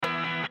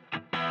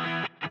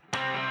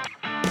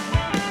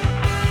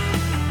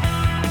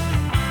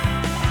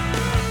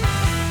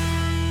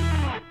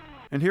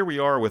And here we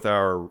are with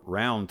our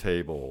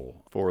roundtable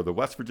for the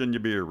West Virginia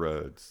Beer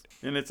Roads.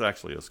 And it's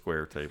actually a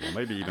square table,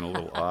 maybe even a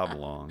little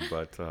oblong.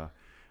 But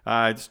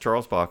hi, it's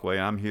Charles Bachway.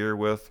 I'm here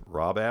with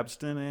Rob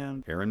Abston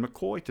and Aaron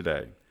McCoy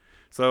today.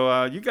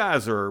 So you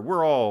guys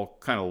we're all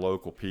kind of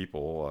local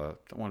people.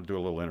 I want to do a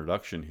little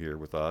introduction here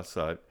with us.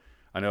 I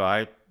know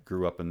I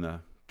grew up in the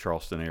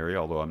Charleston area,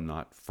 although I'm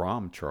not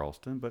from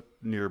Charleston, but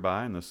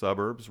nearby in the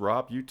suburbs.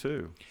 Rob, you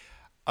too.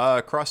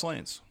 Cross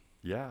Lanes.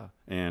 Yeah.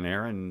 And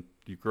Aaron,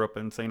 you grew up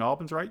in St.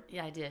 Albans, right?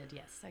 Yeah, I did,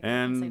 yes. I grew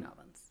up in St.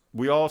 Albans.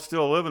 We all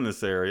still live in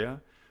this area,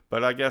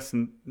 but I guess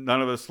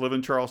none of us live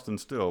in Charleston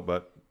still,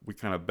 but we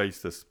kind of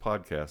base this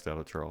podcast out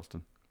of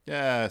Charleston.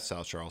 Yeah,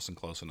 South Charleston,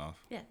 close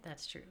enough. Yeah,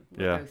 that's true.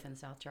 We're both in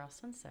South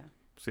Charleston, so.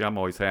 See, I'm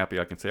always happy.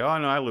 I can say, oh,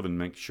 no, I live in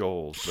Mink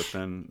Shoals, but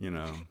then,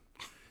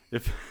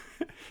 if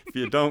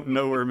you don't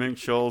know where Mink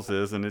Shoals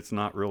is, and it's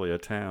not really a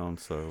town,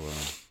 so.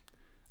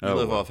 You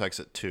live off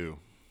exit 2.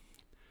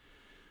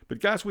 But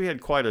guys, we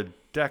had quite a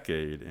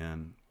decade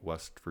in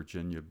West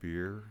Virginia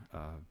beer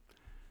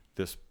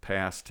this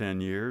past 10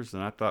 years,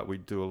 and I thought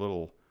we'd do a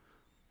little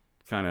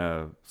kind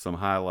of some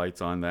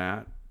highlights on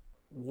that.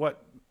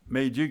 What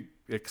made you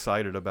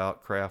excited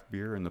about craft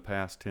beer in the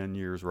past 10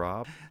 years,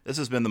 Rob? This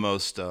has been the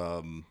most,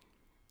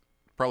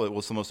 probably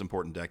was the most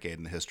important decade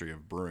in the history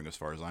of brewing as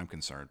far as I'm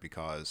concerned,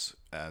 because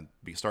at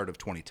the start of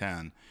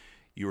 2010,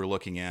 you were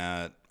looking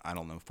at,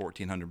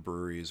 1,400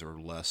 breweries or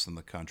less in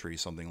the country,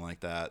 something like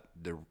that.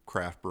 The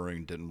craft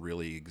brewing didn't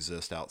really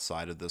exist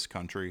outside of this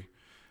country.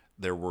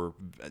 It was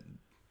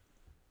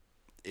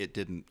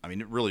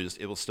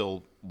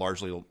still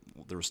largely,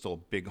 there was still a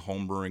big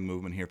home brewing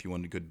movement here. If you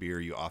wanted good beer,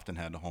 you often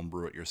had to home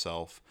brew it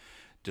yourself.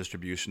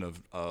 Distribution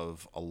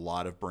of a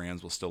lot of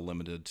brands was still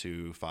limited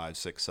to 5,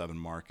 6, 7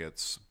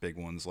 markets, big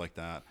ones like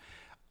that.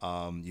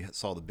 You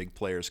saw the big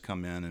players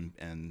come in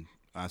and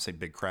I say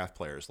big craft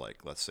players,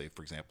 like, let's say,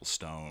 for example,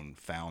 Stone,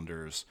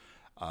 Founders,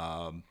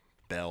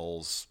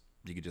 Bell's.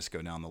 You could just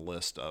go down the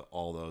list of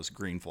all those.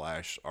 Green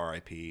Flash,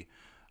 RIP.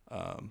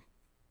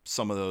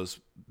 Some of those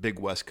big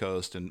West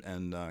Coast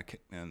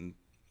and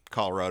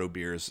Colorado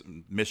beers,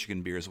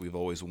 Michigan beers that we've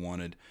always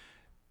wanted,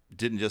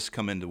 didn't just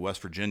come into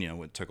West Virginia.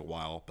 It took a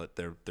while, but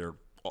they're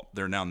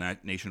now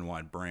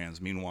nationwide brands.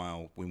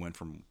 Meanwhile, we went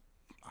from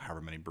however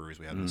many breweries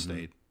we had in the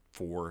state,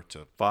 4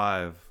 to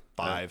 5.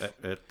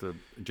 At the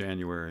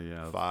January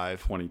of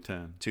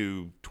 2010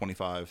 to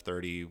 25,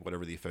 30,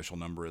 whatever the official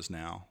number is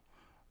now.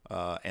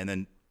 And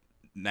then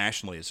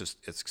nationally, it's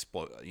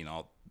exploded.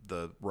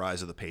 The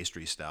rise of the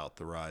pastry stout,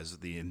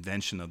 the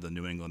invention of the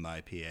New England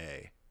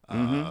IPA,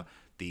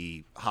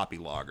 the hoppy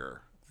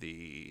lager,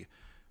 the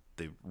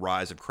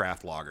rise of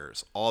craft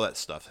lagers, all that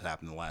stuff has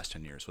happened in the last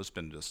 10 years. So it's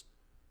been just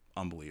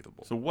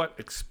unbelievable. So what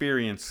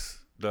experience,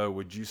 though,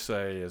 would you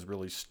say has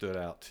really stood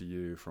out to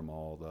you from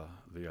all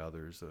the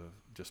others,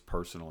 just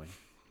personally?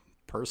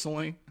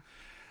 Personally,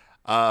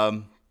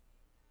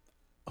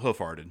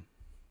 Hoof-Hearted.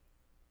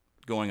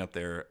 Going up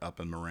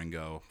in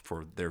Marengo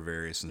for their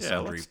various and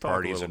sundry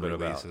parties and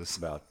releases.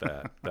 About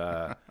that.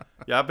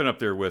 Yeah, I've been up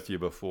there with you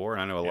before,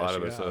 and I know a lot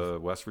of us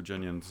West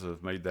Virginians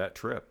have made that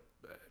trip.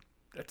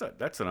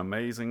 That's an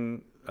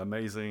amazing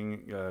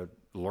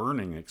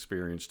learning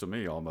experience to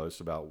me,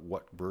 almost, about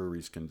what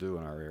breweries can do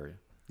in our area.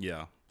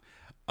 Yeah.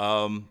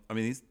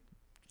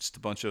 Just a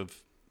bunch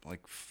of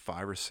like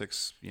 5 or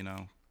 6,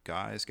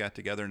 guys got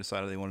together and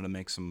decided they wanted to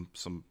make some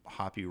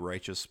hoppy,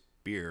 righteous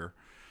beer,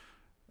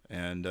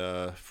 and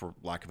for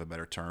lack of a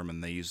better term,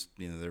 and they use,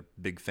 they're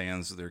big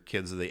fans. They're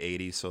kids of the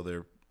 '80s, so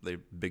they're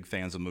big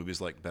fans of movies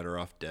like Better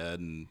Off Dead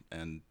and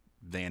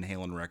Van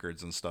Halen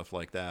records and stuff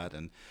like that,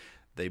 and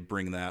they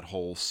bring that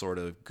whole sort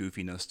of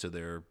goofiness to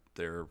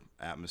their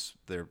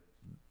atmosphere,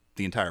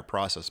 the entire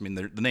process.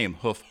 The name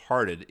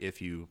Hoof-Hearted, if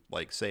you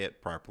say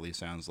it properly,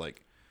 sounds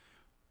like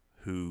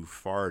who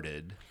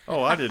farted.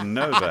 Oh, I didn't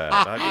know that.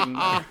 I didn't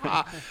know.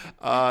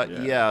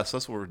 Yeah, so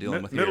that's what we're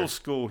dealing with here. Middle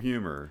school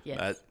humor.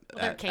 Yes.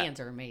 Their cans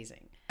are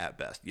amazing. At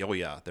best. Oh,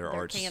 yeah. Their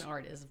can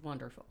art is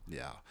wonderful.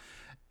 Yeah.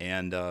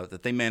 And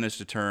that they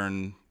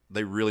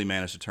really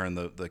managed to turn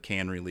the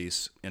can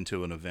release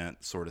into an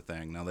event sort of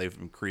thing. Now, they've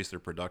increased their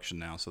production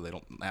now, so they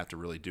don't have to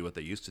really do what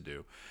they used to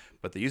do.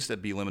 But they used to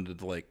be limited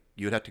to,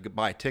 you would have to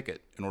buy a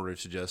ticket in order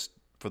to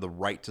for the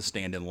right to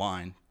stand in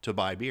line to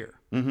buy beer.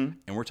 Mm-hmm.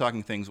 And we're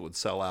talking tickets would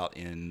sell out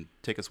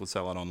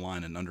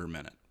online in under a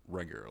minute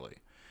regularly.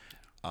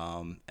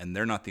 And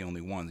they're not the only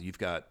ones. You've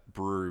got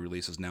brewery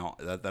releases now.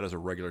 That is a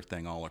regular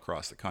thing all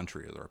across the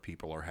country. Where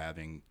people are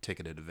having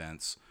ticketed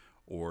events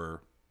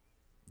or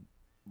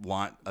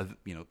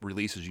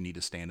releases you need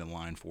to stand in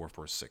line for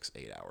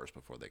 6-8 hours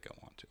before they go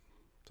on to.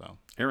 So,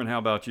 Aaron, how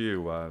about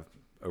you?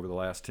 Over the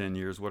last 10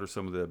 years, what are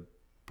some of the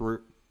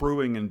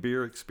brewing and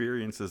beer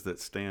experiences that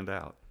stand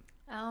out?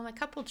 A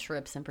couple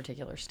trips in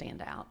particular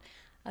stand out.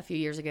 A few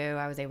years ago,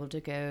 I was able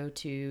to go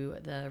to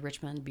the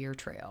Richmond Beer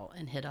Trail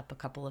and hit up a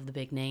couple of the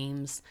big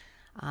names.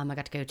 I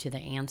got to go to the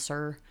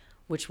Answer,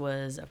 which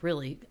was a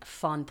really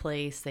fun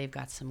place. They've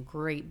got some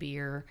great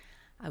beer.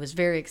 I was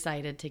very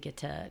excited to get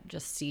to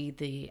just see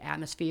the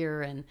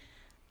atmosphere and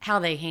how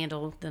they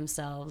handle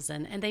themselves.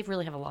 And they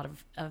really have a lot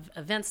of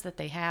events that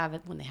they have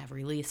when they have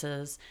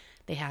releases.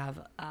 They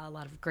have a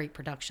lot of great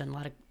production, a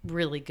lot of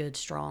really good,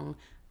 strong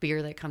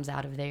beer that comes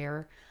out of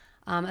there.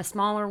 A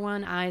smaller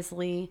one,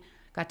 Isley,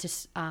 got to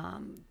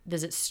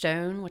visit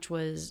Stone, which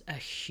was a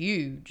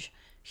huge,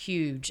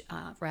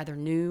 rather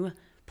new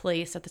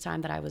place at the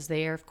time that I was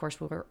there. Of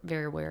course, we were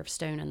very aware of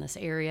Stone in this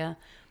area.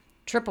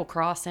 Triple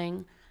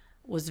Crossing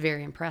was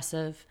very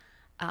impressive.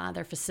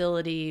 Their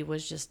facility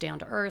was just down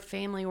to earth,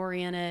 family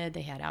oriented.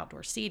 They had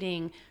outdoor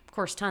seating, of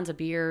course, tons of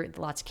beer,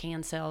 lots of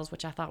can sales,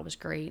 which I thought was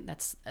great.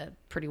 That's a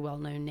pretty well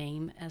known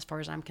name as far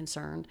as I'm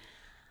concerned.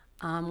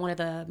 One of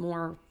the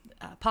more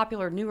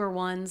popular, newer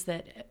ones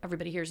that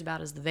everybody hears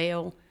about is the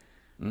Veil.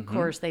 Of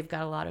course, they've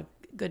got a lot of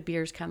good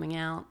beers coming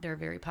out. They're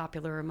very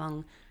popular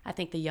among, I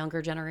think, the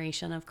younger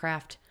generation of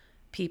craft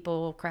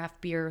people, craft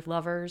beer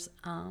lovers.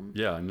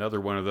 Yeah, another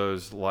one of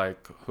those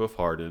like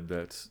Hoofhearted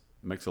that's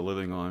makes a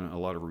living on a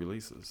lot of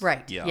releases.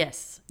 Right. Yeah.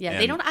 Yes. Yeah. And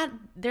they don't.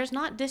 There's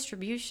not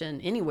distribution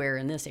anywhere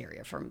in this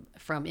area from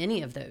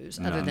any of those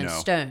other than No.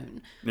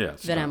 Stone. Yeah,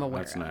 that I'm aware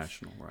that's of.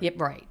 national, right?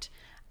 Yep. Right.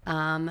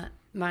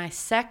 My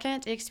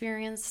second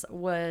experience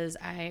was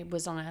I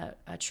was on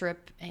a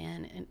trip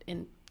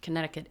in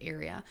Connecticut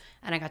area,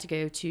 and I got to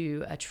go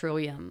to a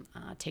Trillium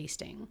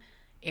tasting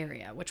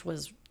area, which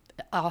was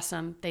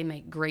awesome. They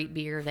make great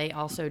beer. They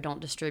also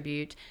don't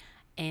distribute.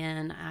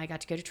 And I got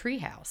to go to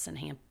Treehouse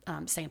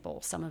and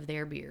sample some of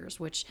their beers,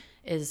 which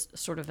is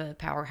sort of a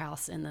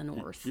powerhouse in the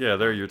north. Yeah,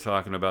 there you're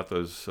talking about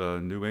those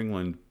New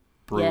England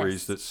breweries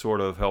Yes. that sort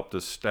of helped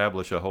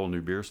establish a whole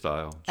new beer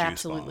style.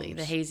 Absolutely, bombs.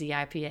 the hazy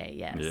IPA,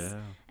 yes. Yeah.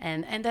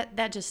 And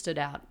that just stood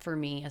out for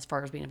me as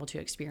far as being able to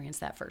experience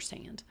that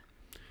firsthand.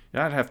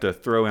 Yeah, I'd have to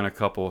throw in a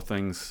couple of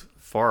things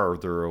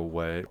farther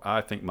away.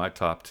 I think my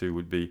top two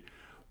would be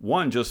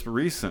one just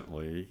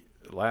recently,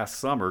 last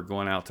summer,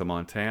 going out to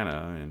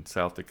Montana and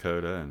South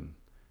Dakota and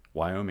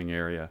Wyoming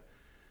area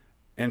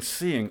and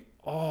seeing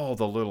all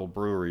the little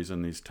breweries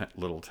in these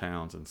little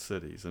towns and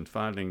cities, and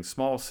finding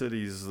small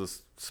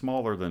cities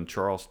smaller than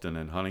Charleston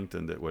and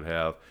Huntington that would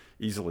have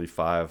easily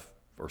 5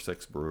 or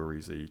 6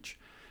 breweries each.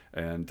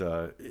 And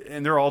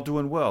they're all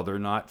doing well. They're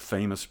not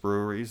famous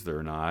breweries.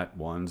 They're not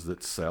ones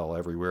that sell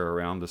everywhere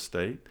around the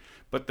state.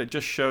 But they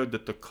just showed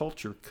that the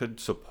culture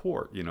could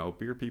support,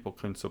 beer people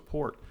can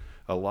support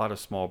a lot of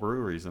small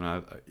breweries. And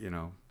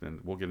and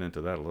we'll get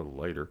into that a little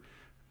later.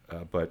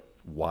 But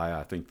why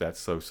I think that's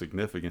so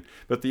significant.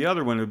 But the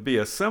other one would be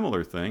a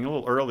similar thing. A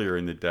little earlier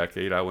in the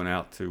decade, I went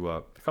out to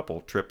a couple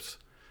of trips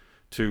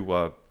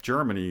to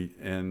Germany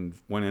and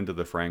went into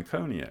the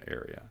Franconia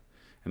area.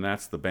 And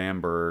that's the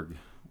Bamberg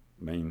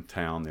main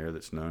town there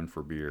that's known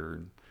for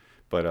beer.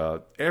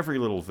 But every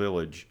little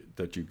village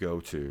that you go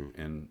to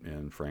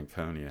in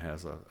Franconia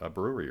has a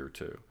brewery or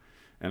two.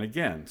 And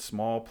again,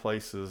 small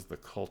places, the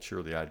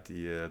culture, the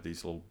idea,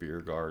 these little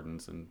beer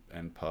gardens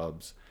and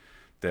pubs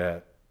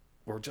that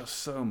were just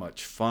so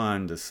much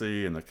fun to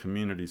see, and the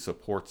community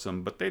supports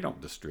them, but they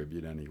don't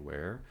distribute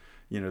anywhere.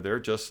 They're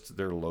just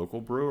their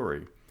local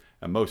brewery.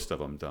 And most of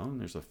them don't.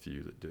 There's a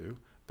few that do,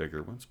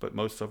 bigger ones, but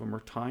most of them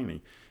are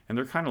tiny. And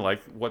they're kind of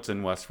like what's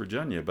in West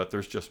Virginia, but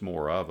there's just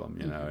more of them,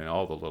 in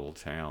all the little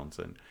towns.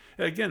 And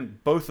again,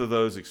 both of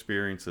those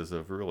experiences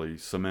have really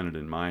cemented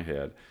in my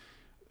head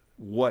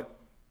what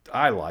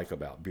I like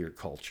about beer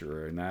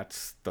culture, and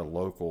that's the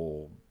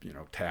local,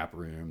 tap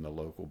room, the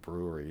local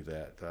brewery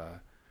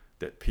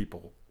that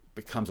people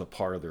becomes a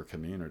part of their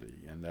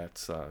community. And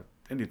that's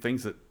any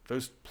things that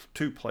those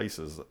two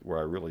places where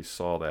I really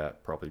saw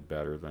that probably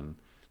better than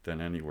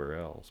anywhere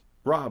else.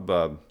 Rob,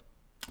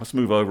 let's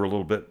move over a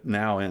little bit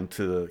now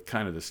into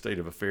kind of the state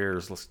of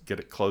affairs. Let's get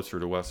it closer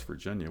to West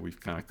Virginia. We've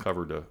kind of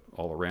covered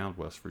all around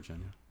West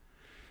Virginia.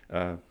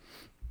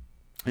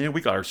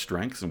 We got our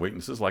strengths and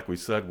weaknesses. Like we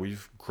said,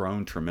 we've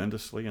grown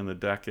tremendously in the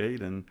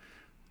decade. And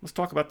let's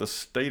talk about the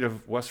state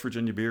of West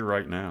Virginia beer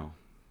right now.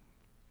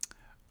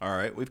 All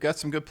right, we've got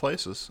some good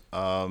places.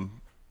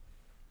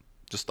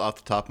 Just off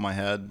the top of my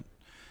head,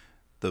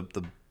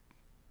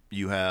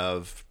 you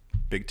have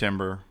Big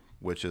Timber,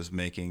 which is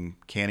making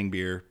canning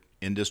beer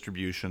in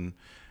distribution,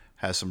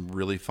 has some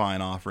really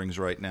fine offerings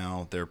right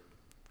now. They're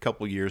a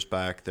couple years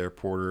back, their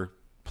porter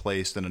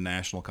placed in a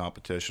national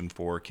competition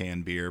for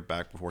canned beer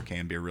back before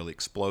canned beer really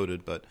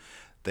exploded, but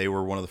they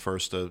were one of the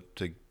first to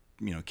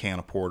can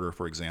a porter,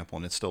 for example,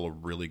 and it's still a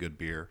really good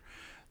beer.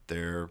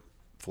 Their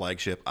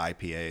flagship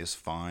IPA is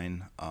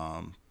fine.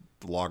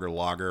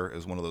 Lager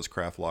is one of those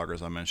craft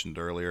lagers I mentioned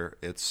earlier.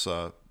 It's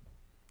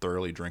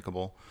thoroughly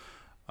drinkable.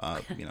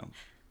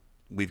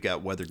 We've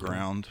got Weather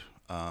Ground.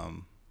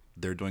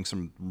 They're doing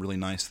some really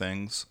nice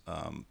things.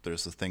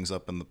 There's the things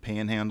up in the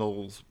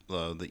panhandles,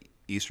 the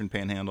eastern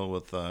panhandle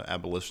with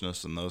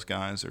abolitionists and those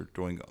guys are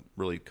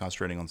really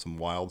concentrating on some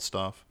wild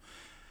stuff.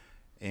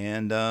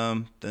 And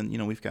then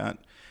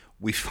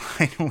we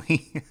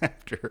finally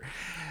after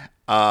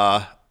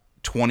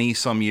 20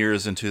 some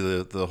years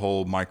into the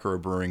whole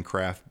microbrewing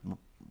craft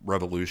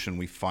revolution,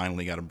 we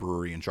finally got a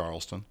brewery in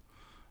Charleston,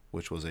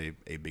 which was a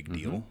big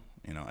deal.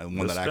 And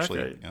one This that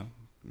actually decade.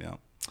 yeah.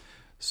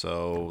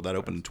 So that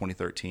opened in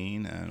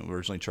 2013, and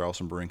originally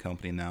Charleston Brewing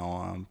Company,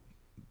 now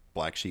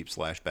Black Sheep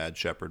 / Bad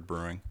Shepherd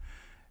Brewing,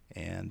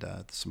 and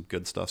some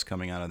good stuff's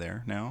coming out of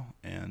there now.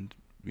 And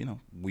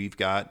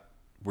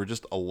we're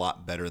just a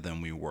lot better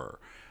than we were.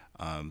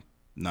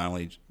 Not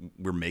only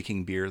we're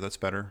making beer that's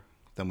better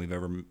than we've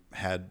ever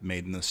had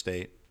made in the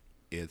state,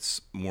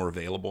 it's more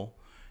available.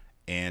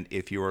 And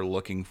if you are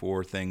looking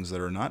for things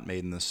that are not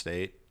made in the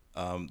state,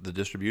 the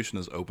distribution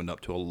has opened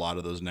up to a lot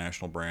of those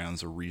national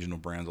brands or regional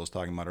brands I was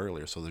talking about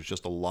earlier. So there's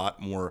just a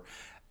lot more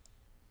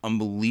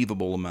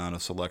unbelievable amount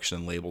of selection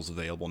and labels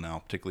available now,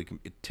 particularly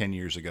 10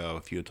 years ago.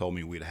 If you had told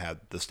me we'd had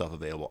this stuff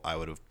available, I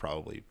would have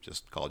probably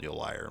just called you a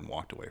liar and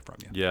walked away from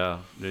you. Yeah,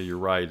 you're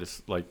right.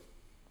 It's like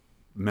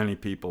many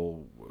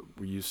people,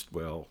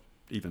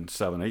 even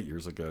 7-8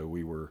 years ago,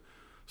 we were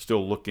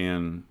still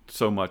looking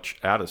so much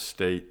out of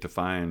state to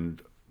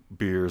find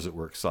beers that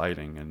were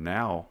exciting. And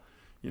now,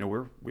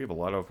 we have a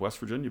lot of West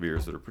Virginia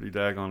beers that are pretty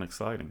daggone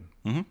exciting.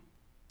 Mm-hmm.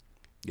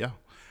 Yeah.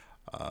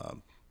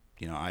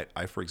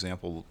 I, for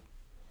example,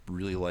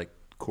 really like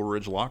Cool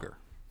Ridge Lager,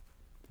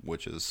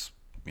 which is,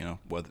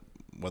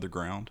 weather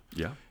ground.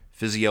 Yeah.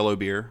 Fizzy yellow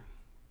beer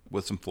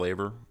with some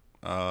flavor.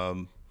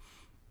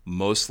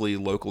 Mostly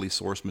locally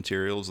sourced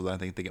materials. I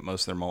think they get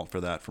most of their malt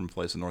for that from a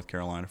place in North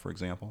Carolina, for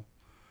example.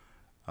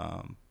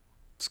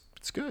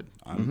 It's good.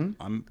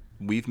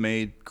 We've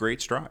made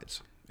great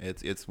strides.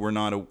 We're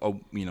not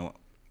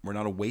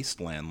a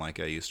wasteland like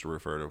I used to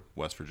refer to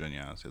West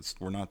Virginia as.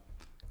 We're not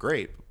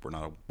great, but we're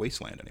not a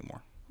wasteland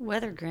anymore.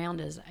 Weather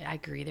Ground I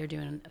agree, they're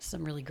doing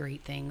some really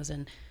great things.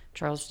 And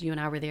Charles, you and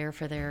I were there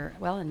for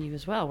and you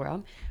as well,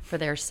 Rob, for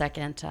their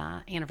second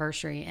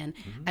anniversary. And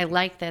I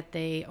like that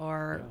they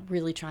are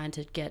really trying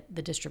to get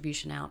the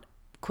distribution out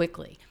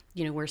quickly.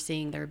 We're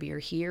seeing their beer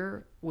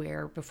here,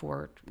 where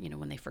before,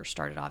 when they first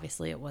started,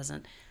 obviously it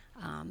wasn't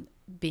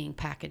being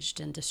packaged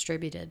and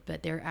distributed,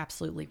 but they're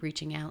absolutely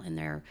reaching out, and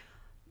they're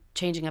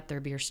changing up their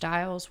beer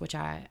styles, which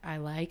I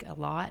like a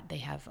lot. They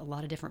have a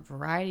lot of different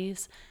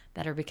varieties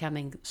that are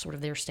becoming sort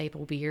of their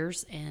staple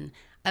beers, and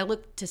I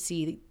look to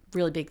see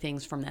really big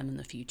things from them in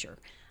the future.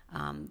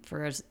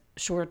 For as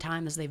short a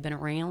time as they've been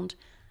around,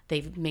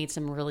 they've made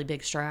some really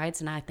big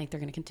strides, and I think they're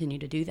going to continue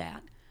to do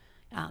that.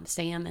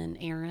 Sam and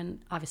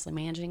Aaron obviously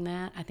managing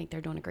that. I think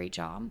they're doing a great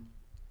job.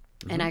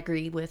 And I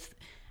agree with,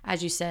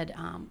 as you said,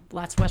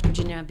 lots of West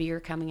Virginia beer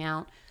coming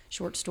out.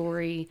 Short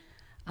story.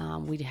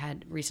 We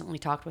had recently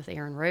talked with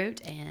Aaron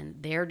Rote, and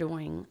they're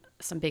doing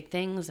some big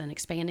things and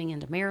expanding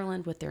into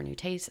Maryland with their new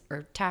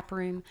tap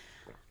room.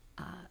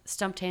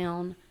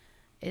 Stumptown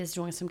is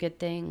doing some good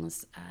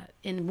things.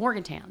 In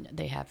Morgantown,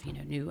 they have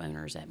new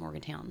owners at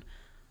Morgantown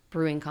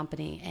Brewing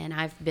Company, and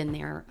I've been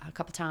there a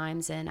couple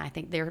times, and I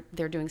think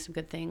they're doing some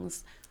good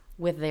things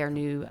with their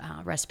new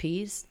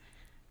recipes.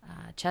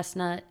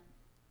 Chestnut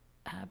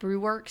Brew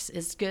Works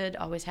is good,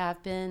 always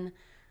have been.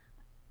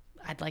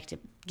 I'd like to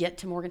get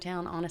to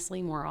Morgantown,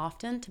 honestly, more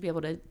often to be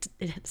able to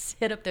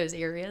hit up those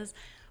areas,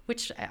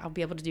 which I'll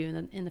be able to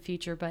do in the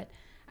future. But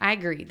I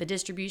agree. The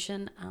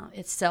distribution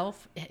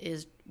itself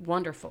is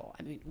wonderful.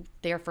 I mean,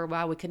 there for a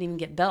while, we couldn't even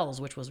get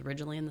Bell's, which was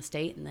originally in the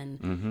state and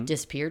then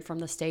disappeared from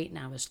the state. And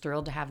I was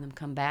thrilled to have them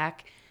come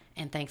back.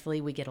 And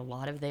thankfully, we get a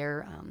lot of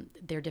their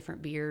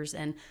different beers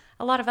and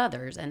a lot of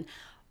others. And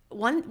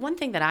one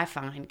thing that I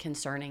find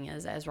concerning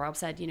is, as Rob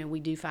said,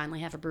 we do finally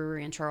have a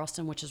brewery in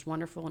Charleston, which is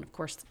wonderful, and of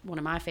course one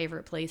of my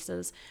favorite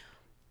places.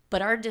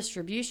 But our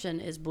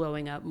distribution is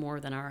blowing up more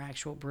than our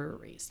actual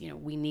breweries.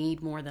 We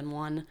need more than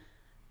one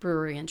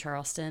brewery in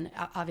Charleston.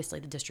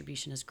 Obviously, the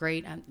distribution is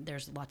great.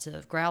 There's lots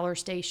of growler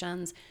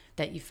stations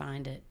that you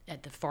find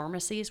at the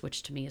pharmacies,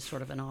 which to me is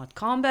sort of an odd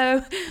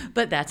combo,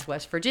 but that's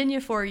West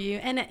Virginia for you.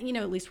 And at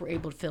least we're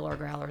able to fill our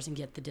growlers and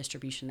get the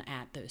distribution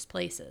at those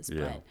places.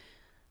 Yeah. But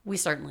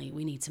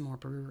we need some more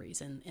breweries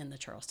in the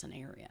Charleston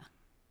area.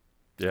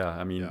 Yeah,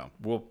 I mean,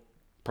 we'll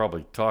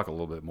probably talk a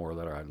little bit more of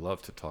that, or I'd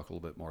love to talk a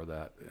little bit more of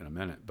that in a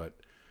minute. But,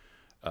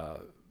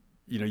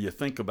 you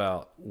think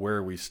about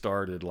where we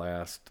started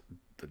last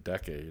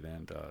decade,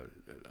 and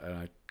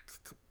I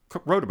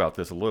wrote about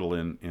this a little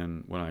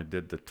in when I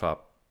did the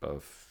top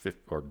 50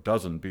 or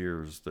dozen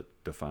beers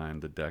that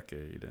defined the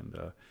decade. And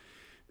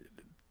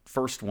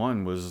first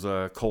one was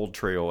Cold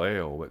Trail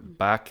Ale. But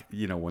back,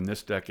 when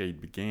this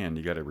decade began,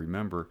 you got to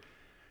remember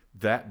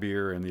that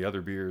beer and the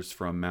other beers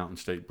from Mountain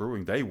State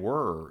Brewing, they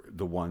were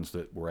the ones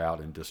that were out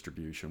in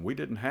distribution. We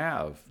didn't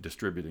have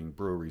distributing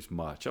breweries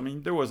much. I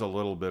mean, there was a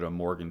little bit of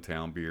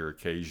Morgantown beer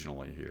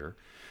occasionally here,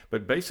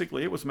 but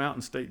basically it was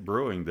Mountain State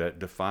Brewing that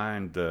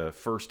defined the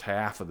first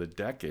half of the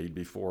decade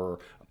before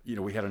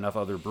we had enough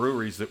other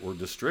breweries that were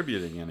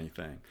distributing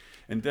anything.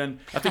 And then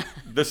I think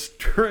the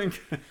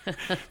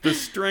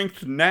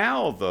strength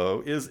now,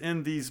 though, is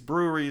in these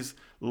breweries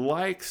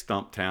like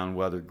Stumptown,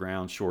 Weather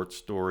Ground, Short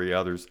Story,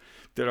 others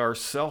that are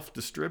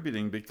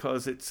self-distributing,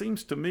 because it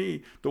seems to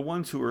me the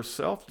ones who are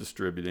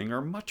self-distributing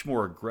are much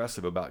more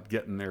aggressive about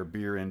getting their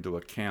beer into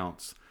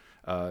accounts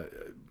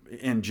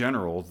in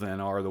general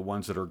than are the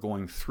ones that are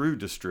going through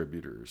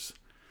distributors.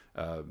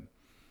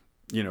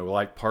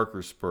 like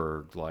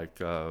Parkersburg,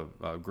 like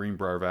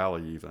Greenbrier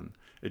Valley even.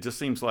 It just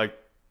seems like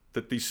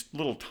that these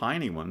little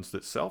tiny ones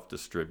that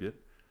self-distribute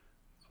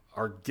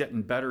are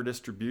getting better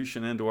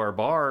distribution into our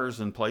bars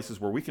and places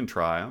where we can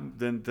try them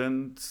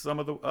than some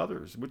of the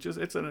others, which is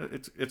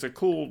it's a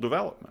cool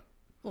development.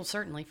 Well,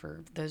 certainly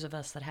for those of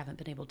us that haven't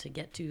been able to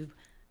get to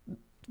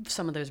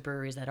some of those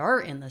breweries that are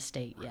in the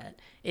state yet,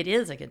 it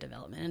is a good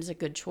development and it's a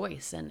good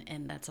choice.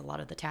 And that's a lot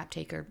of the tap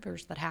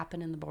takeovers that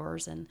happen in the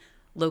bars and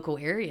local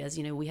areas.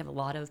 We have a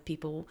lot of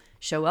people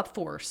show up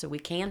for, so we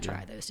can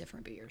try those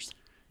different beers.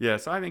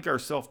 Yes, I think our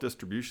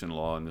self-distribution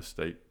law in the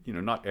state,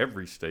 not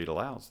every state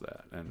allows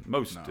that, and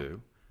most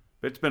do.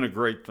 It's been a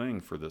great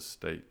thing for this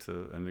state,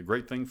 and a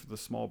great thing for the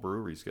small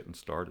breweries getting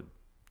started.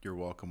 You're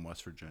welcome,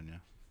 West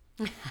Virginia.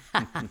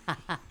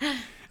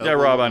 Yeah,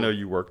 Rob, I know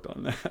you worked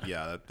on that.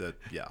 Yeah,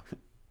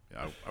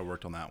 I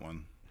worked on that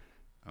one,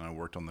 and I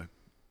worked on the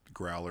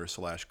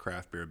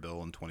growler/craft beer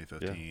bill in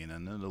 2015,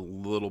 and then a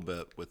little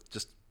bit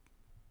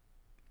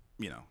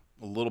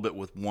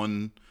with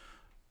one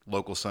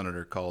local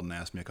senator called and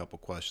asked me a couple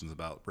questions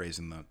about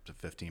raising that to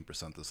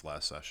 15% this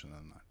last session,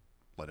 and I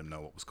let him know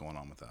what was going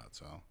on with that.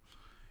 So,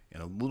 in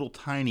a little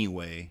tiny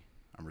way,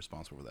 I'm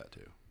responsible for that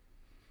too.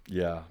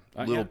 Yeah,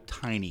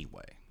 Tiny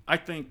way. I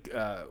think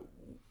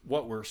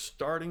what we're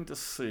starting to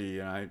see,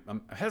 and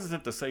I'm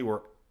hesitant to say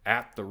we're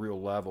at the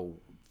real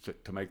level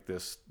to make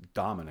this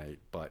dominate,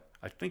 but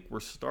I think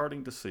we're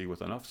starting to see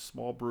with enough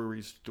small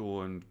breweries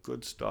doing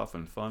good stuff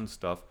and fun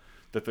stuff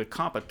that the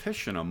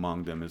competition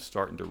among them is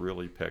starting to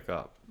really pick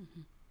up.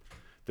 Mm-hmm.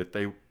 That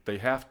they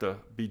have to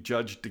be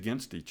judged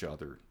against each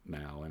other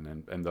now,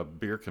 and the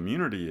beer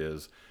community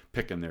is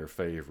picking their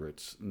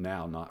favorites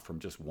now, not from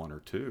just one or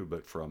two,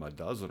 but from a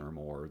dozen or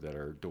more that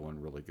are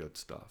doing really good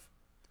stuff.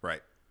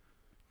 Right.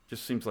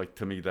 Just seems like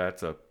to me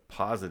that's a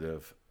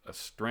positive, a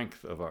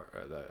strength of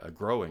a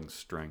growing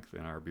strength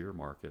in our beer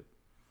market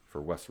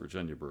for West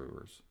Virginia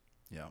brewers.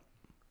 Yeah.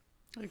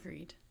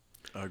 Agreed.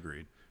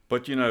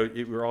 But,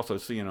 we're also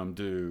seeing them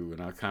do,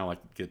 and I kind of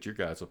like to get your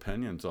guys'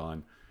 opinions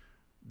on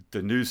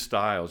the new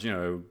styles.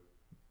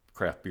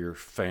 Craft beer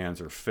fans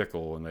are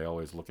fickle, and they're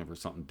always looking for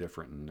something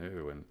different and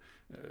new. And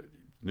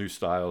new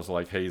styles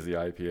like hazy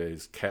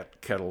IPAs,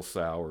 kettle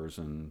sours,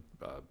 and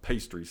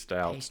pastry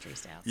stouts.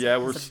 Yeah,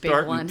 we're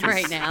starting one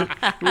right now.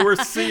 We're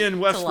seeing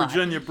West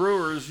Virginia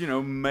brewers,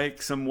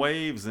 make some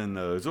waves in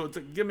those. So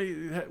give me,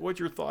 what's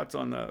your thoughts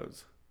on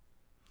those?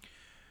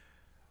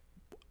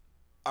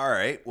 All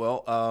right.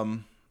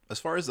 Well, as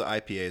far as the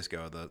IPAs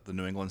go, the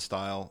New England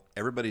style,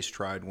 everybody's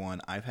tried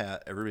one.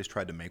 Everybody's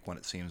tried to make one.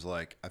 It seems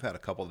like I've had a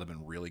couple that have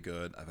been really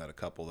good. I've had a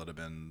couple that have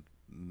been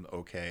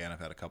okay, and I've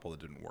had a couple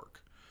that didn't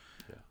work.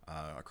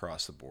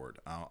 Across the board.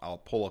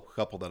 I'll pull up a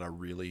couple that I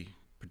really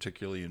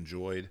particularly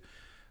enjoyed.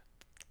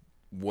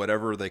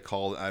 Whatever they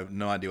called it, I have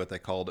no idea what they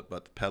called it,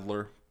 but the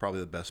Peddler,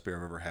 probably the best beer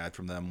I've ever had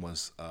from them,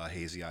 was a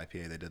hazy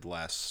IPA they did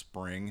last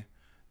spring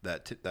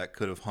that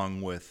could have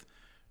hung with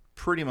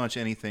pretty much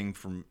anything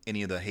from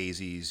any of the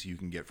hazies you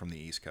can get from the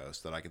East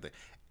Coast that I could think.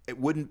 It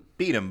wouldn't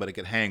beat them, but it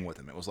could hang with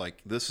them. It was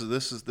like this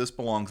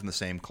belongs in the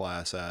same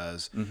class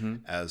as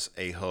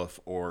a Hoof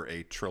or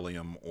a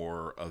Trillium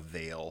or a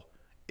Vale.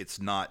 It's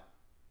not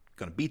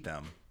going to beat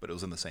them, but it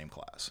was in the same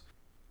class.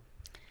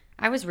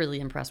 I was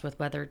really impressed with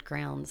Weathered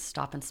Ground's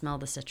Stop and Smell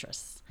the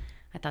Citrus.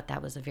 I thought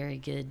that was a very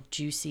good,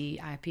 juicy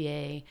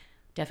IPA.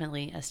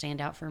 Definitely a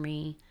standout for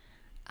me.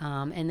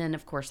 And then,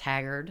 of course,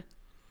 Haggard.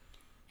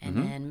 And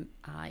then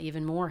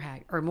even more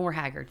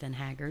Haggard than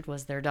Haggard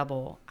was their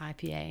double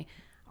IPA.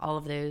 All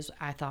of those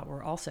I thought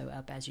were also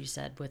up, as you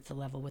said, with the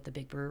level with the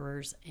big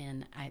brewers.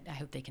 And I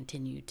hope they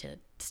continue to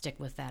stick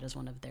with that as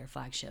one of their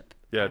flagship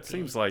Yeah, it IPAs.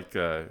 seems like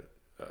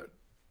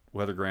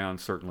Weather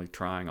Ground's certainly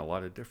trying a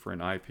lot of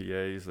different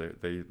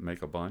IPAs. They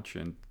make a bunch,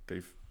 and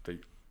they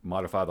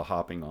modify the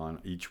hopping on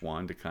each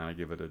one to kind of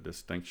give it a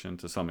distinction.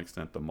 To some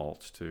extent, the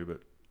malts too, but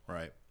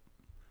right,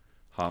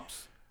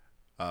 hops.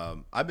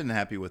 I've been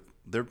happy with.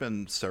 There've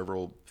been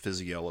several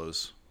fizzy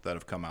yellows that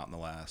have come out in the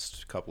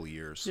last couple of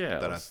years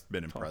that I've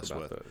been impressed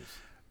with. Those.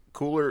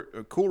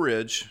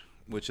 Coolridge,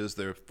 which is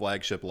their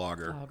flagship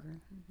lager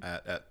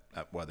at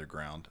Weather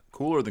Ground.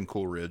 Cooler than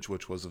Coolridge,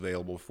 which was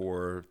available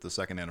for the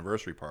second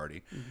anniversary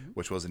party,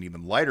 which was an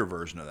even lighter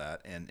version of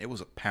that, and it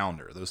was a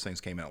pounder. Those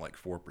things came out like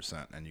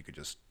 4%, and you could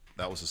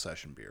that was a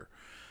session beer.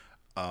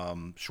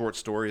 Short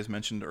Story, as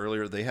mentioned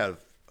earlier, they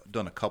have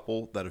done a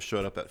couple that have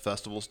showed up at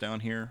festivals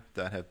down here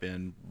that have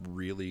been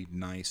really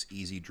nice,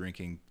 easy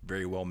drinking,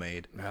 very well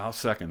made. I'll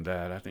second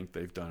that. I think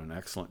they've done an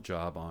excellent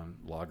job on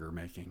lager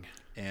making.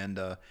 And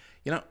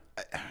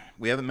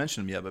we haven't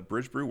mentioned them yet, but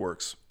Bridge Brew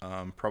Works,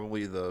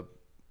 probably those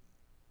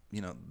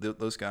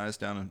guys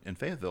down in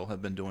Fayetteville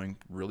have been doing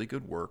really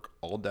good work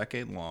all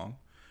decade long,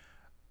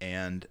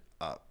 and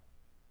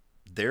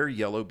their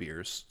yellow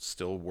beers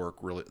still work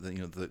really.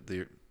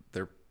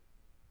 They're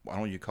I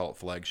don't know if you call it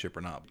flagship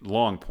or not.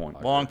 Long Point.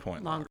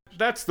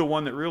 That's the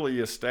one that really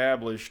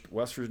established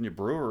West Virginia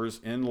brewers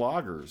in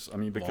lagers. I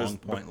mean, because Long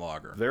Point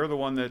lager. They're the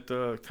one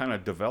that kind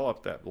of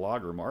developed that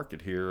lager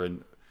market here,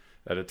 and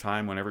at a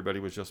time when everybody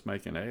was just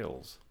making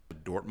ales.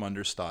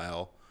 Dortmunder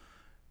style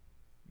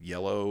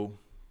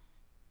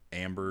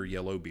amber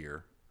yellow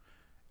beer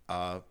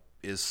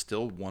is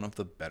still one of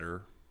the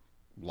better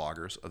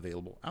lagers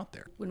available out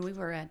there. When we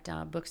were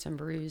at Books and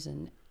Brews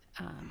and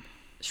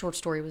Short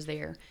Story was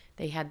there,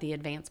 they had the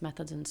advanced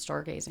methods in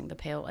stargazing, the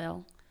pale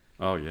ale.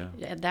 Oh, yeah.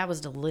 That was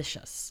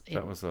delicious.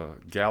 That was a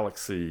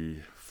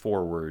galaxy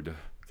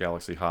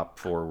hop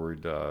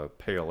forward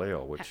pale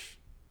ale, which...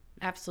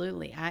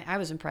 Absolutely. I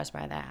was impressed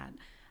by that.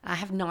 I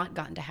have not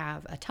gotten to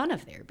have a ton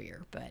of their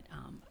beer, but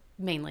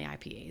mainly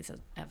IPAs,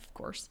 of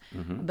course.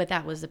 Mm-hmm. But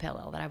that was the pale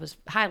ale that I was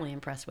highly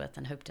impressed with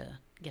and hope to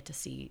get to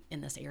see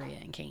in this area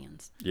in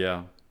cans.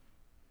 Yeah.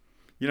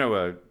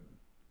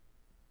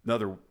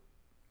 Another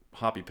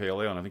hoppy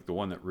pale ale, and I think the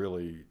one that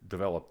really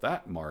developed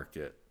that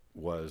market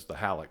was the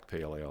Halleck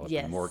Pale Ale up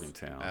in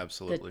Morgantown.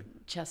 Absolutely.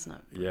 The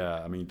chestnut.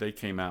 Yeah, I mean, they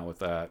came out with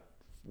that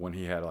when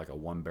he had like a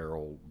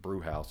one-barrel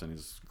brew house in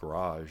his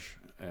garage,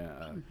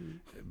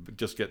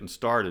 just getting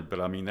started.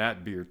 But I mean,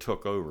 that beer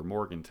took over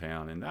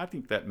Morgantown, and I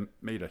think that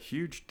made a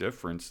huge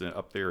difference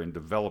up there in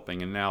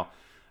developing. And now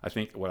I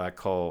think what I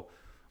call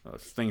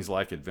things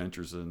like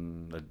Adventures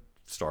in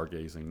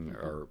Stargazing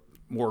are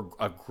more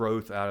a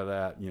growth out of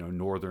that,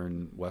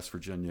 northern West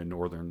Virginia,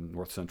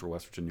 north central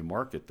West Virginia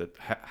market that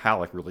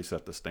Halleck really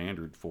set the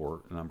standard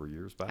for a number of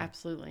years back.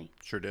 Absolutely.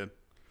 Sure did.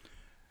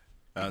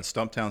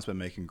 Stumptown's been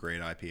making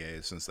great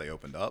IPAs since they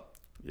opened up.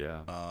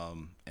 Yeah.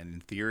 And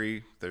in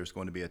theory, there's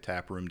going to be a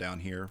tap room down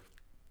here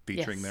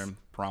featuring them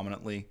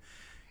prominently.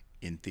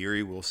 In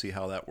theory, we'll see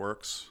how that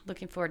works.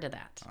 Looking forward to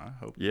that. I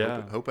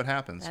hope it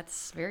happens.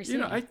 That's very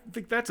soon. I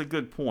think that's a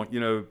good point.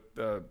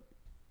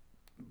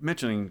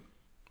 Mentioning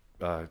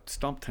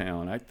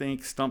Stumptown, I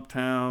think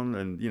Stumptown,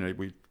 and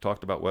we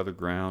talked about Weather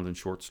Ground and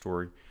Short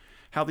Story,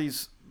 how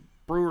these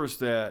brewers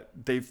that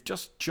they've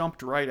just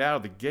jumped right out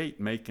of the gate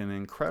making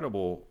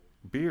incredible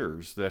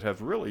beers that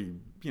have really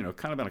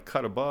kind of been a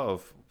cut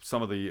above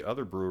some of the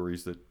other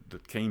breweries that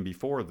came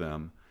before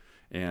them,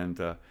 and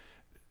or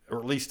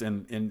at least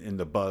in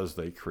the buzz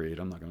they create.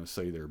 I'm not going to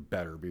say they're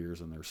better beers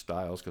in their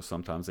styles, because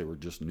sometimes they were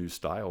just new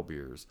style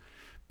beers,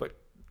 but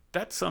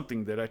that's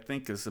something that I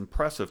think is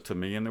impressive to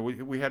me. And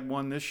we had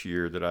one this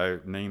year that I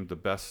named the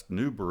best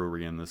new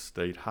brewery in the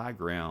state, High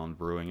Ground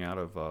Brewing, out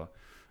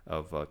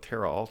of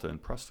Terra Alta in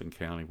Preston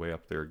County, way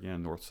up there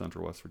again, north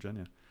central West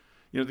Virginia.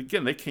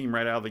 Again, they came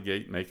right out of the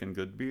gate making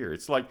good beer.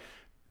 It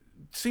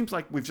seems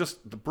like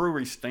the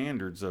brewery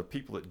standards of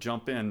people that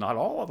jump in, not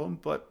all of them,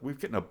 but we're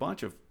getting a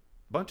bunch of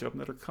them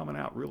that are coming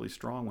out really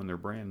strong when they're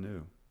brand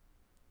new.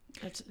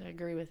 I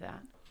agree with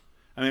that.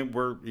 I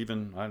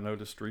mean, I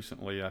noticed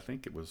recently, I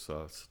think it was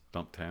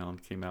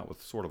Stumptown came out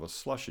with sort of a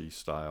slushy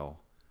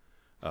style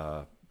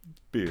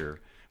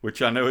beer,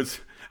 which I know is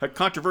a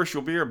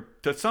controversial beer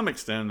to some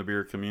extent in the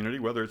beer community,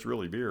 whether it's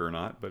really beer or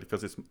not, but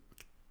because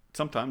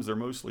sometimes they're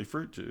mostly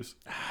fruit juice.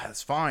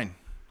 That's fine.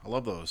 I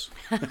love those.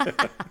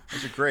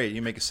 Those are great.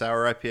 You make a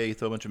sour IPA, you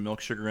throw a bunch of milk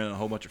sugar in it, a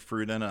whole bunch of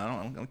fruit in it.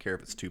 I don't care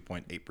if it's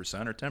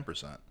 2.8% or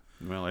 10%.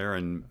 Well,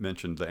 Aaron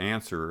mentioned the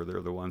Answer.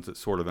 They're the ones that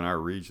sort of in our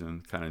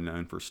region kind of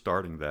known for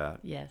starting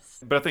that.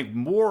 Yes. But I think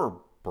more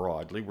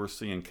broadly, we're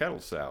seeing kettle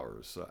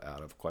sours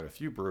out of quite a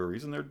few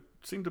breweries, and they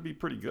seem to be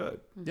pretty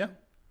good. Mm-hmm. Yeah.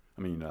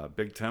 I mean,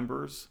 Big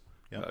Timbers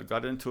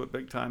got into it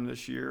big time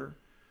this year.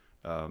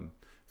 Of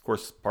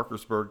course,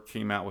 Parkersburg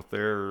came out with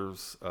their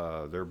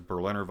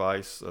Berliner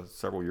Weiss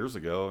several years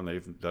ago, and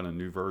they've done a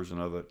new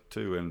version of it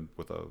too, and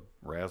with a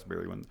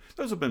raspberry one.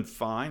 Those have been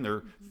fine.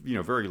 They're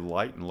very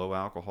light and low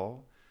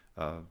alcohol.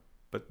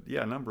 But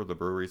yeah, a number of the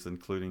breweries,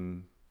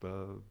 including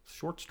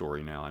Short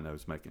Story now, I know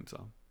is making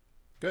some.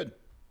 Good.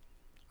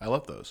 I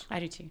love those. I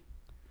do too.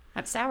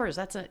 Sours,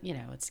 that's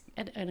it's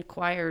an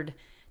acquired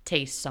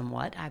taste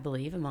somewhat, I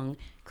believe, among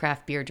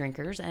craft beer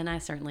drinkers, and I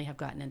certainly have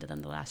gotten into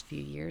them the last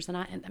few years, and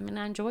I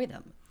enjoy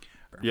them.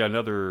 Yeah,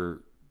 another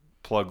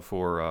plug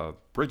for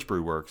Bridge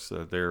Brew Works.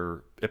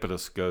 Their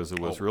Ipetus Goza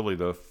was really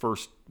the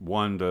first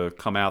one to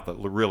come out that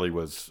really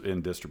was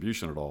in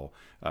distribution at all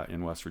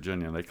in West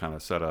Virginia, and they kind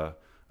of set a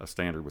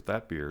standard with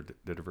that beer.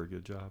 Did a very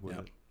good job with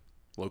it.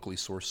 Locally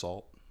sourced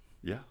salt.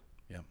 Yeah.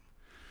 Yeah.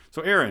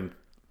 So, Aaron,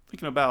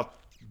 thinking about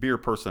beer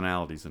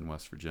personalities in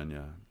West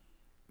Virginia,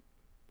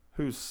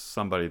 who's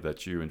somebody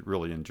that you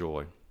really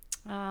enjoy?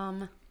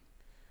 Ron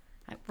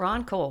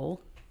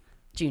Cole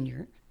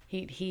Jr.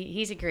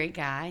 He's a great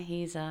guy.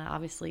 He's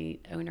obviously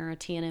owner of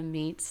T&M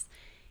Meats.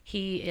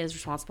 He is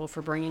responsible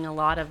for bringing a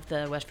lot of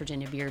the West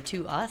Virginia beer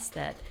to us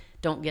that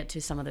don't get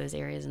to some of those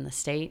areas in the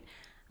state.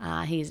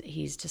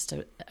 He's just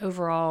an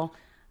overall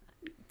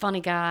funny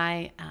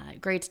guy,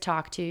 great to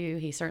talk to.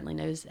 He certainly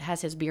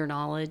has his beer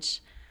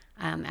knowledge.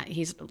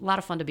 He's a lot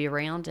of fun to be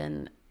around,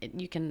 and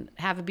you can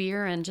have a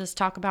beer and just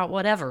talk about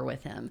whatever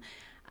with him.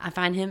 I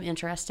find him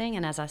interesting,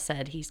 and as I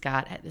said, he's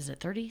got, is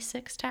it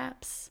 36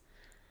 taps?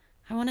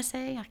 I want to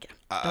say.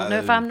 I don't know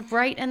if I'm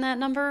right in that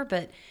number,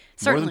 but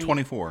certainly more than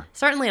 24.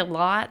 Certainly a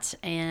lot,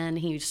 and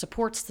he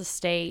supports the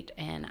state,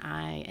 and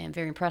I am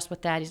very impressed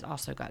with that. He's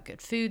also got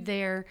good food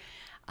there.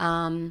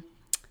 Of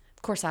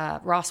course,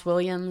 Ross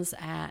Williams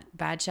at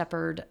Bad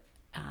Shepherd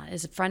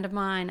is a friend of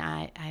mine.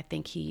 I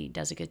think he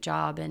does a good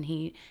job, and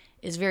he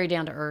is very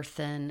down to earth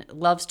and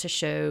loves to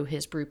show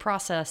his brew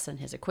process and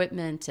his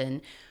equipment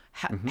and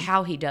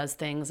how he does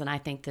things. And I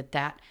think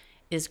that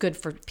is good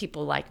for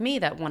people like me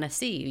that want to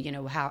see,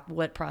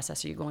 what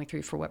process are you going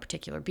through for what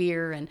particular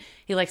beer. And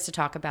he likes to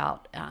talk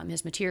about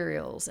his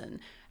materials and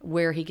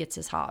where he gets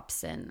his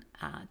hops, and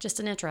just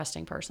an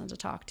interesting person to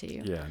talk to.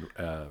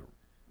 Yeah,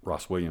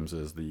 Ross Williams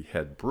is the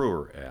head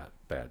brewer at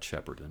Bad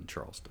Shepherd in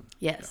Charleston.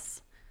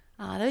 Yes.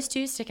 Yeah. Those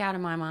two stick out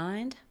in my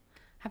mind.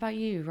 How about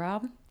you,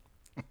 Rob?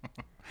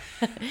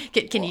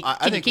 Can you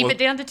keep it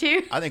down to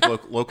two? I think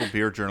local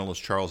beer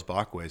journalist Charles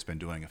Bachway has been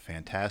doing a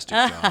fantastic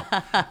job.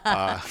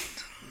 I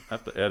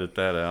have to edit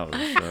that out of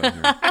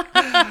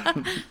the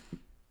show here.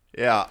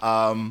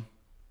 Yeah.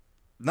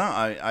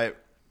 No,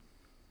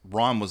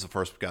 Ron was the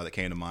first guy that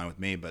came to mind with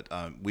me, but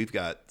we've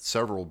got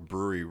several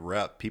brewery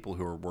people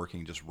who are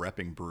working just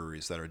repping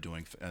breweries that are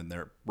doing, and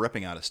they're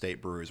repping out of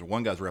state breweries. Or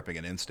one guy's repping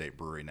an in-state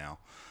brewery now.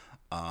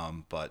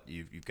 But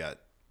you've got,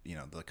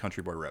 the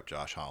Country Boy rep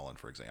Josh Holland,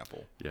 for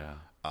example. Yeah.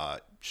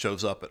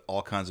 Shows up at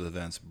all kinds of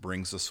events,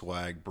 brings the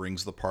swag,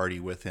 brings the party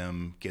with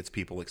him, gets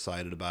people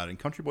excited about it. And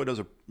Country Boy does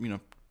a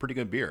pretty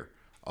good beer,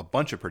 a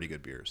bunch of pretty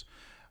good beers.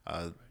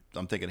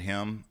 I'm thinking of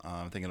him.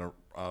 I'm thinking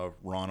of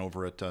Ron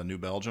over at New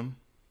Belgium.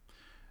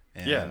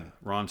 And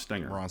Ron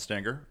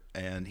Stenger.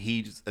 And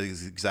he's the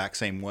exact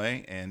same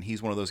way. And he's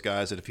one of those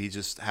guys that if he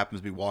just happens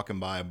to be walking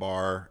by a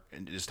bar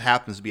and just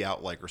happens to be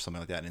out or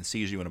something like that and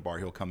sees you in a bar,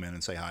 he'll come in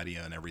and say hi to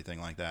you and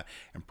everything like that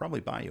and probably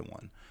buy you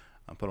one.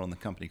 Put it on the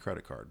company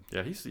credit card.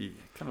 Yeah, he's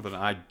kind of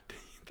an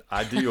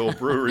ideal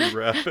brewery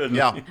rep.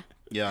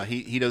 Yeah,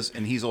 he does.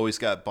 And he's always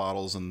got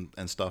bottles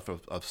and stuff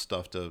of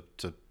stuff to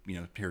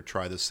here,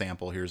 try this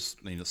sample. Here's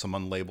some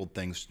unlabeled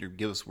things.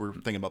 We're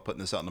thinking about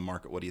putting this out in the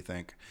market. What do you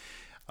think?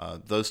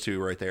 Those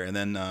two right there, and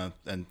then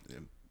and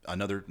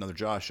another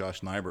Josh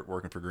Nybert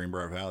working for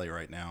Greenbrier Valley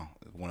right now.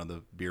 One of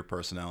the beer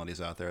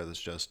personalities out there. That's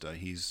just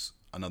he's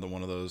another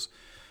one of those.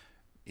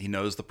 He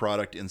knows the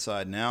product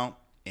inside and out,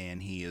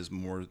 and he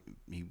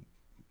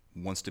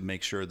wants to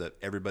make sure that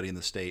everybody in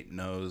the state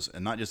knows,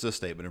 and not just this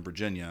state, but in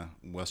Virginia,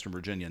 Western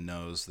Virginia,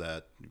 knows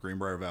that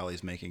Greenbrier Valley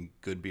is making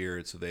good beer.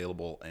 It's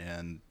available,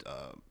 and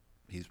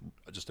he's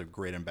just a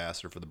great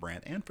ambassador for the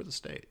brand and for the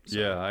state. So.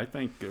 Yeah, I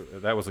think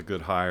that was a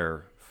good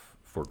hire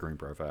for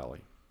Greenbrier Valley,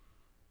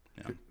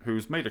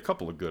 who's made a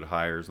couple of good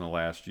hires in the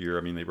last year.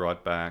 I mean, they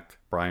brought back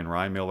Brian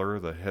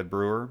Rymiller, the head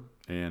brewer,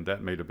 and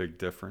that made a big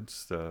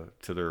difference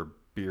to their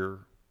beer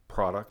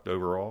product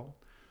overall.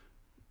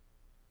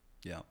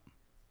 Yeah.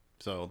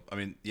 So, I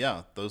mean,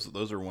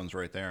 those are ones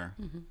right there.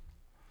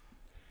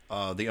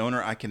 Mm-hmm. The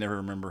owner, I can never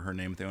remember her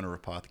name, the owner of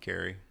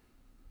Apothecary.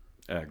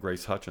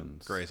 Grace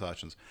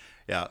Hutchins.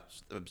 Yeah,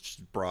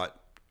 brought,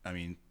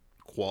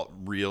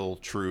 real,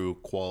 true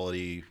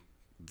quality,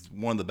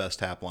 one of the best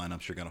tap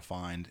lineups you're going to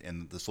find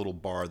in this little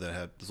bar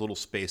this little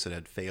space that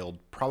had failed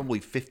probably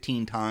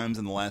 15 times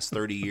in the last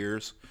 30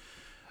 years.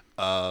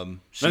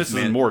 This is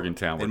in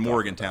Morgantown.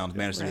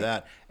 Managed to do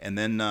that. And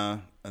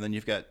then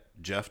you've got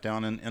Jeff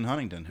down in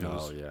Huntington,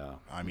 who's,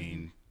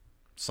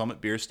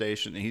 Summit Beer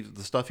Station,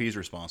 the stuff he's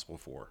responsible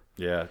for.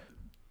 Yeah.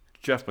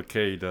 Jeff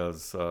McKay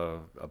does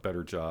a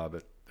better job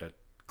at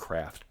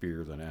craft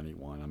beer than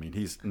anyone. I mean,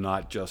 he's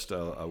not just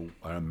an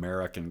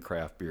American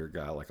craft beer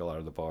guy like a lot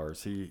of the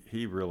bars.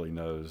 He really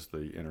knows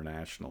the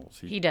internationals.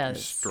 He does.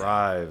 He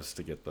strives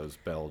to get those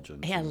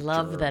Belgians. I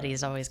love that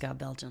he's always got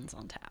Belgians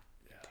on tap.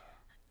 Yeah.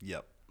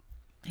 Yep.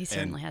 He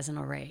certainly has an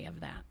array of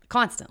that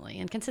constantly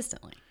and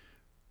consistently.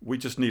 We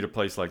just need a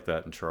place like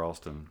that in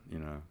Charleston.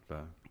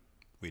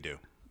 We do.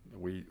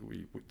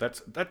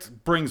 That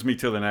brings me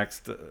to the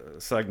next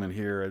segment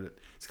here.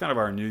 It's kind of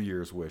our New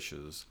Year's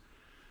wishes.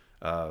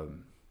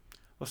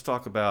 Let's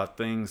talk about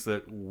things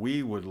that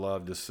we would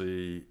love to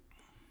see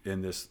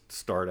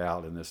start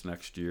out in this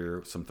next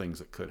year, some things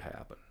that could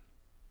happen.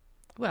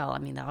 Well,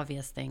 the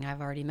obvious thing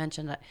I've already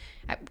mentioned,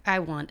 I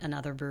want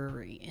another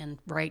brewery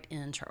right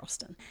in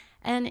Charleston.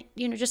 And,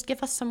 just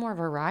give us some more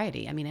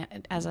variety.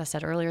 As I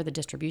said earlier, the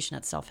distribution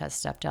itself has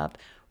stepped up.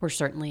 We're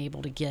certainly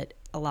able to get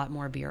a lot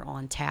more beer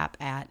on tap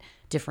at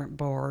different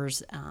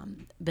bars,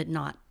 but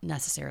not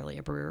necessarily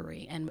a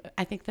brewery. And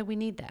I think that we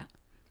need that.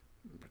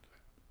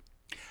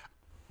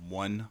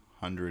 100%.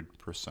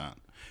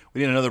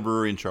 We need another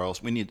brewery in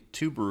Charleston. We need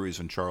two breweries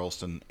in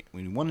Charleston.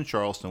 We need one in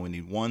Charleston. We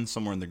need one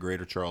somewhere in the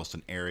greater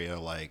Charleston area,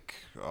 like,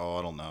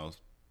 I don't know,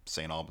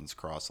 St. Albans,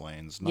 Cross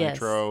Lanes,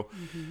 Nitro,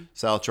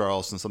 South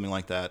Charleston, something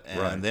like that.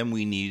 And then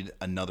we need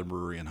another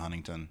brewery in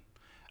Huntington.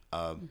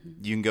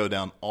 You can go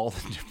down all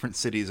the different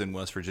cities in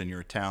West Virginia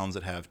or towns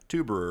that have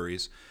two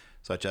breweries,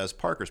 such as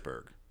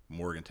Parkersburg,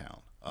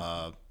 Morgantown.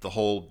 The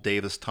whole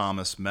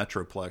Davis-Thomas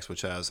Metroplex,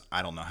 which has,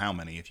 I don't know how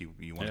many if you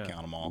want to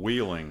count them all.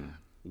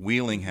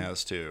 Wheeling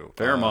has two.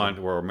 Fairmont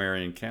or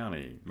Marion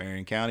County.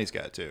 Marion County's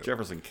got two.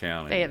 Jefferson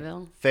County.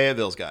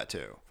 Fayetteville's got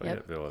two.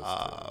 Fayetteville is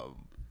two.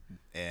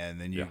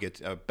 And then you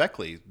get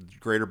Beckley,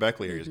 greater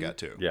Beckley area's got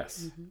two.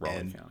 Yes, Raleigh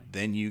and County.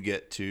 Then you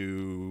get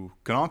to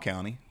Kanawha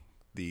County,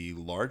 the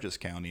largest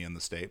county in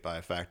the state by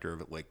a factor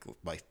of like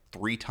by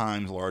 3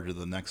 times larger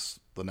than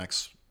the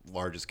next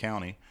largest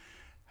county,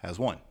 has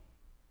won.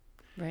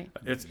 Right.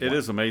 It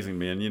is amazing to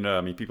me. And,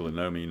 I mean, people that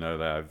know me know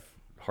that I've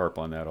harp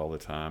on that all the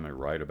time. I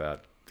write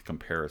about the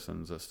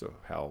comparisons as to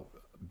how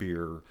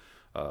beer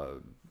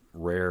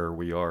rare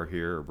we are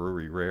here, or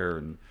brewery rare.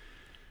 And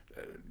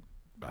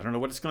I don't know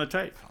what it's going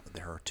to take.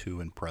 There are 2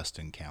 in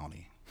Preston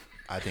County.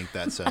 I think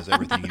that says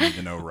everything you need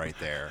to know right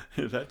there.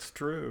 That's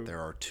true.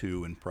 There are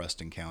 2 in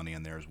Preston County,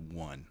 and there's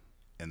 1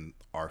 in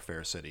our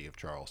fair city of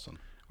Charleston.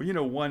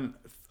 Well, one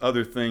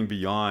other thing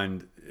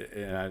beyond,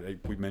 and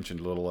we mentioned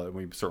a little,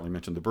 we certainly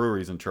mentioned the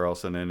breweries in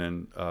Charleston,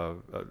 and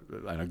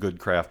a good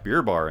craft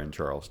beer bar in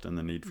Charleston,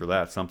 the need for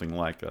that, something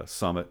like a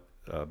Summit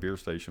beer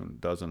station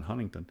does in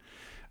Huntington.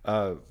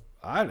 I'd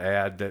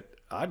add that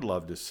I'd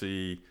love to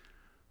see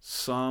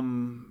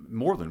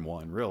more than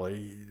one,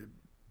 really,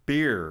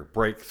 beer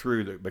break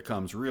through that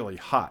becomes really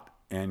hot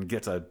and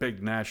gets a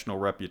big national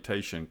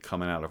reputation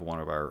coming out of one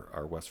of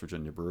our West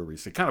Virginia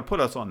breweries. It kind of put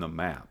us on the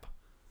map.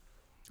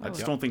 I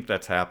just don't think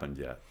that's happened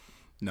yet.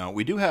 No,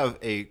 we do have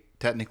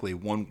technically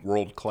one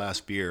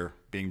world-class beer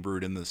being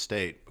brewed in the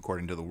state,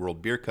 according to the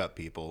World Beer Cup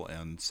people,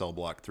 and Cell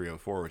Block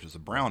 304, which is a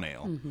brown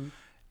ale. Mm-hmm.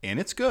 And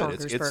it's good.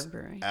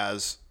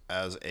 It's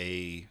as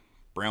a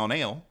brown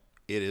ale,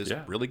 it is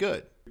really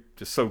good.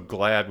 Just so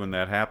glad when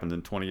that happened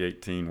in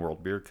 2018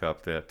 World Beer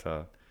Cup that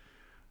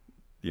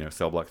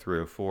Cell Block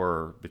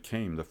 304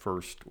 became the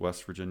first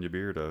West Virginia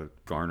beer to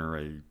garner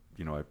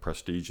a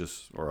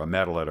prestigious, or a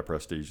medal at a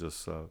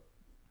prestigious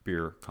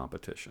beer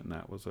competition.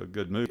 That was a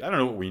good move. I don't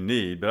know what we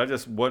need, but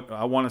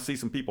I want to see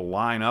some people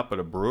line up at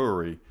a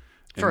brewery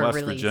in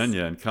West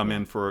Virginia and come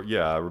in for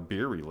a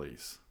beer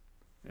release.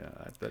 Yeah,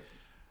 that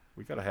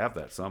we got to have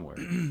that somewhere.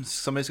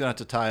 Somebody's gonna have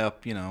to tie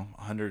up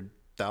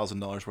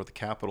 $100,000 worth of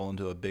capital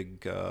into a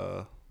big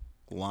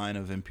line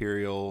of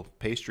imperial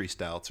pastry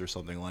stouts or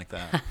something like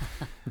that.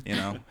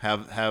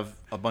 Have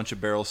a bunch of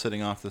barrels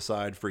sitting off the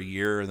side for a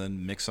year, and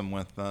then mix them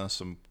with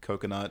some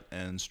coconut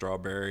and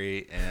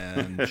strawberry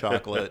and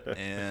chocolate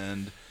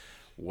and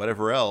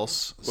whatever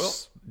else. Well,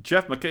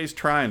 Jeff McKay's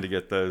trying to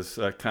get those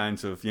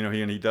kinds of,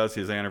 he does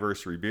his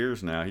anniversary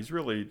beers now. He's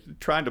really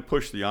trying to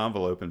push the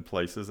envelope in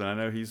places, and I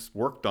know he's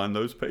worked on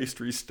those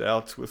pastry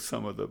stouts with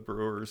some of the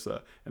brewers.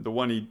 And the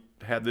one he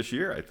had this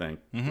year, I think,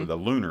 with the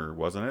Lunar,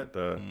 wasn't it?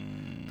 The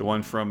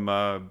one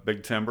from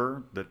Big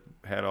Timber that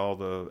had all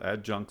the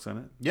adjuncts in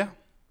it.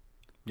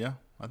 Yeah,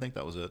 I think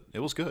that was it. It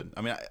was good.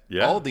 I mean,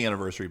 all of the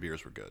anniversary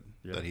beers were good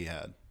that he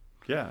had.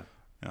 Yeah.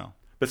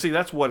 But see,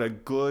 that's what a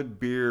good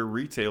beer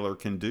retailer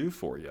can do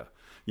for you.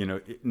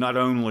 Not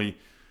only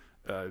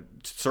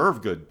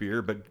serve good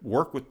beer, but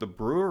work with the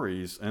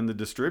breweries and the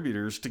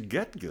distributors to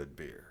get good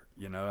beer.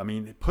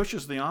 It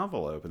pushes the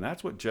envelope, and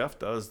that's what Jeff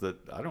does that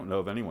I don't know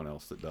of anyone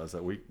else that does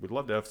that. We'd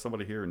love to have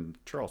somebody here in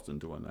Charleston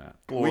doing that.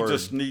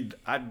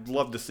 I'd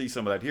love to see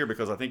some of that here,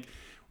 because I think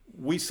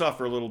we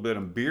suffer a little bit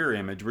in beer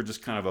image. We're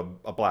just kind of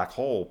a black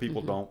hole.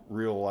 People don't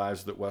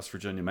realize that West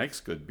Virginia makes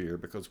good beer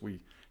because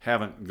we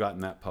haven't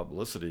gotten that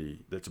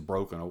publicity that's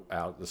broken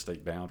out the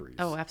state boundaries.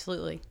 Oh,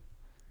 absolutely.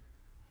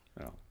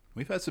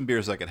 We've had some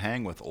beers that could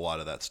hang with a lot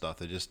of that stuff.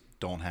 They just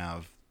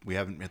we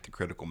haven't hit the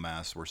critical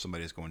mass where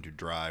somebody's going to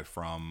drive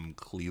from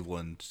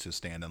Cleveland to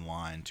stand in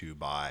line to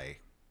buy.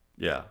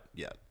 Yeah.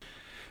 Yet.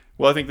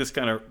 Well, I think this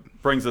kind of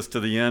brings us to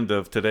the end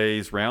of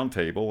today's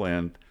roundtable,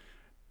 and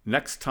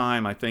next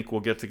time I think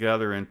we'll get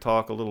together and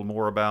talk a little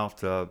more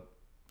about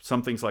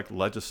some things like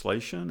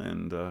legislation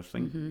and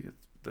things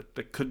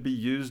that could be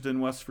used in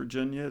West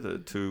Virginia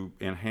to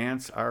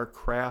enhance our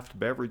craft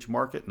beverage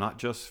market, not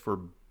just for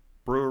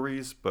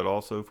breweries, but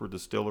also for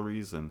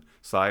distilleries and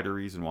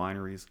cideries and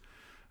wineries.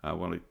 I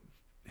want to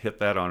hit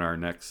that on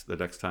the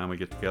next time we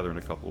get together in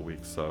a couple of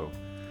weeks. So,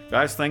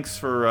 guys, thanks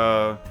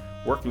for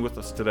working with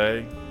us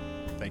today.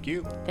 Thank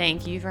you.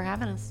 Thank you for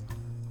having us.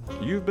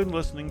 You've been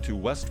listening to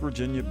West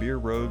Virginia Beer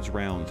Roads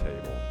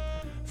Roundtable.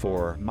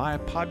 For my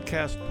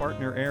podcast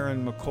partner,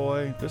 Aaron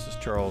McCoy, this is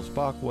Charles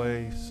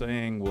Bachway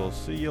saying we'll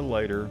see you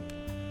later.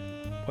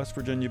 West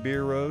Virginia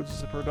Beer Roads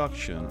is a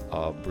production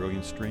of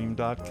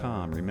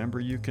BrilliantStream.com. Remember,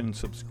 you can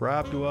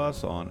subscribe to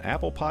us on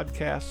Apple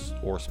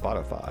Podcasts or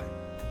Spotify.